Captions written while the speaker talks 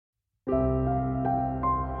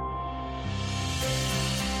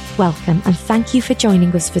welcome and thank you for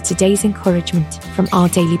joining us for today's encouragement from Our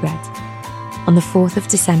Daily Bread on the 4th of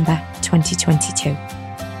December 2022.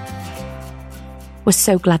 We're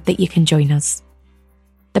so glad that you can join us.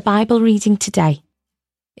 The Bible reading today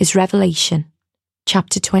is Revelation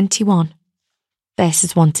chapter 21,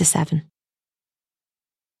 verses 1 to 7.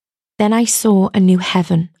 Then I saw a new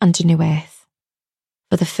heaven and a new earth,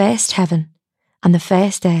 for the first heaven and the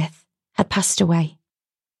first earth had passed away,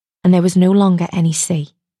 and there was no longer any sea.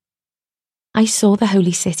 I saw the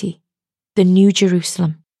holy city, the new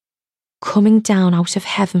Jerusalem, coming down out of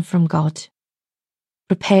heaven from God,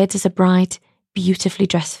 prepared as a bride beautifully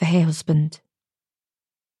dressed for her husband.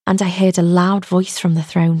 And I heard a loud voice from the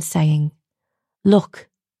throne saying, "Look,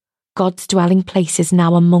 God's dwelling place is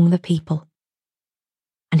now among the people,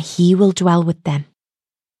 and he will dwell with them.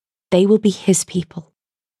 They will be his people,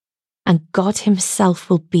 and God himself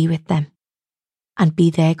will be with them and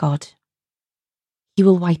be their God. He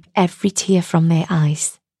will wipe every tear from their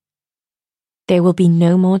eyes. There will be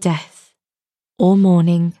no more death, or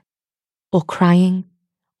mourning, or crying,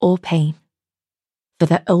 or pain, for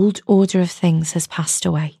the old order of things has passed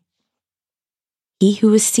away." He who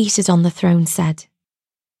was seated on the throne said,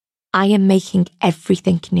 "I am making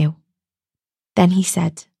everything new." Then he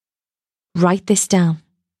said, "Write this down,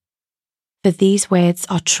 for these words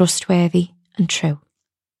are trustworthy and true."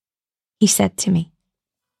 He said to me,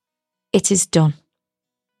 "It is done.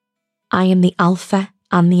 I am the Alpha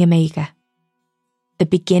and the Omega, the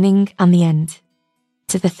beginning and the end.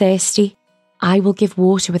 To the thirsty, I will give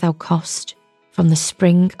water without cost from the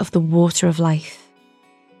spring of the water of life.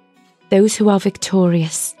 Those who are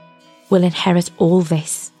victorious will inherit all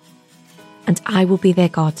this, and I will be their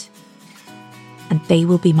God, and they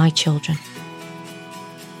will be my children."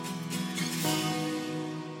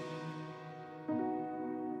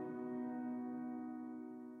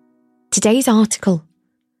 Today's article,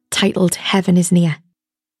 titled "Heaven is Near,"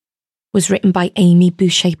 was written by Amy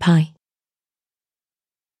Boucher-Pye.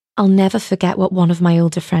 I'll never forget what one of my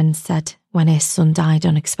older friends said when her son died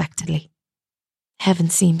unexpectedly. Heaven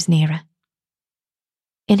seems nearer.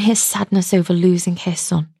 In her sadness over losing her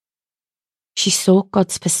son, she sought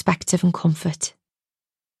God's perspective and comfort.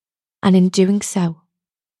 And in doing so,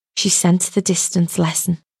 she sensed the distance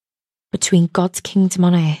lessen between God's kingdom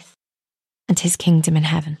on earth and his kingdom in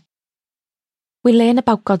heaven. We learn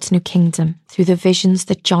about God's new kingdom through the visions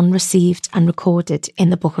that John received and recorded in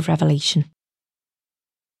the book of Revelation.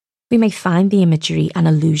 We may find the imagery and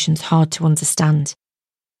allusions hard to understand,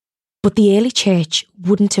 but the early church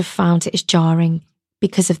wouldn't have found it as jarring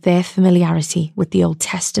because of their familiarity with the Old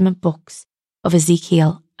Testament books of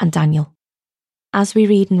Ezekiel and Daniel. As we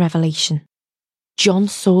read in Revelation, John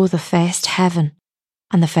saw the first heaven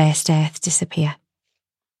and the first earth disappear.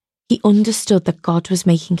 He understood that God was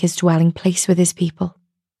making his dwelling place with his people.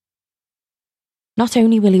 Not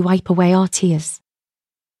only will he wipe away our tears,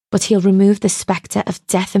 but he'll remove the spectre of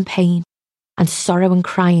death and pain and sorrow and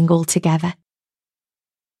crying altogether.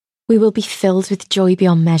 We will be filled with joy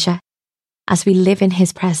beyond measure as we live in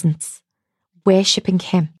his presence, worshipping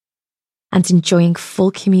him and enjoying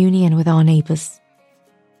full communion with our neighbours.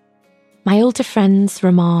 My older friend's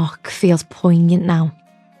remark feels poignant now,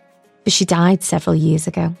 for she died several years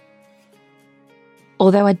ago.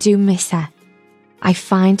 Although I do miss her, I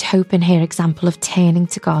find hope in her example of turning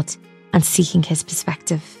to God and seeking his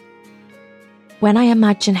perspective. When I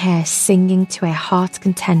imagine her singing to her heart's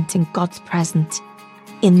content in God's presence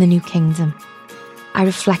in the new kingdom, I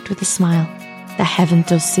reflect with a smile that heaven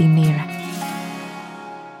does seem nearer.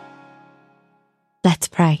 Let's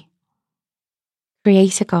pray.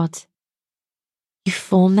 Creator God, you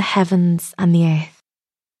form the heavens and the earth,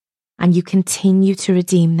 and you continue to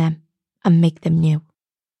redeem them and make them new.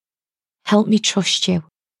 Help me trust you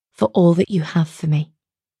for all that you have for me.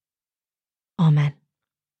 Amen.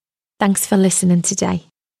 Thanks for listening today.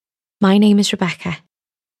 My name is Rebecca,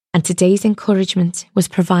 and today's encouragement was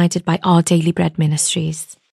provided by Our Daily Bread Ministries.